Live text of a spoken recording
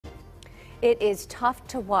It is tough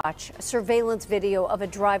to watch a surveillance video of a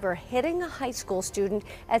driver hitting a high school student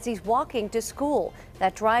as he's walking to school.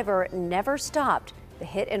 That driver never stopped. The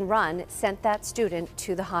hit and run sent that student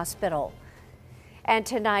to the hospital. And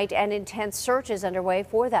tonight, an intense search is underway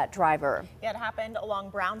for that driver. It happened along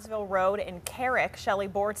Brownsville Road in Carrick. Shelley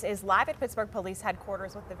Bortz is live at Pittsburgh Police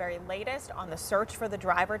Headquarters with the very latest on the search for the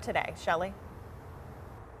driver today. Shelley?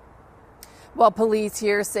 Well, police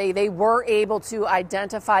here say they were able to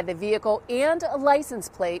identify the vehicle and a license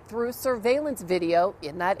plate through surveillance video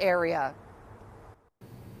in that area.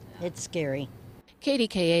 It's scary.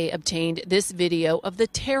 KDKA obtained this video of the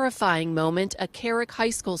terrifying moment a Carrick High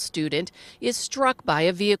School student is struck by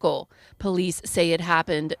a vehicle. Police say it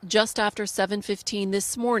happened just after 7:15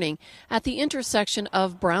 this morning at the intersection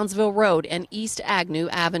of Brownsville Road and East Agnew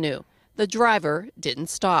Avenue. The driver didn't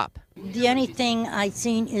stop. The only thing I've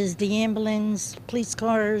seen is the ambulance, police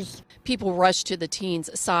cars. People rushed to the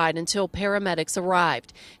teen's side until paramedics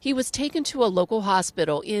arrived. He was taken to a local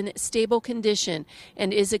hospital in stable condition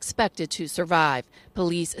and is expected to survive.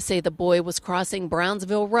 Police say the boy was crossing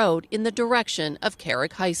Brownsville Road in the direction of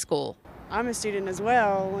Carrick High School. I'm a student as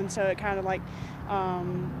well, and so it kind of like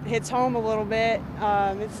hits home a little bit.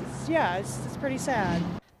 It's pretty sad.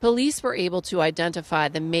 Police were able to identify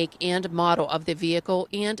the make and model of the vehicle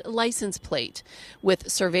and license plate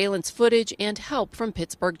with surveillance footage and help from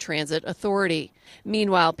Pittsburgh Transit Authority.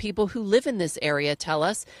 Meanwhile, people who live in this area tell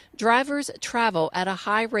us drivers travel at a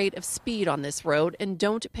high rate of speed on this road and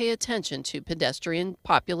don't pay attention to pedestrian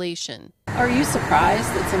population. Are you surprised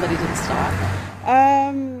that somebody didn't stop?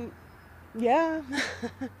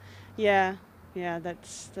 Yeah. yeah,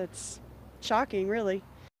 that's shocking, really.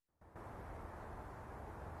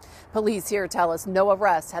 Police here tell us no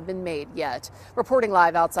arrests have been made yet. Reporting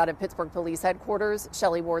live outside of Pittsburgh Police Headquarters,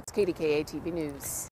 Shelley Bortz, KDKA-TV News.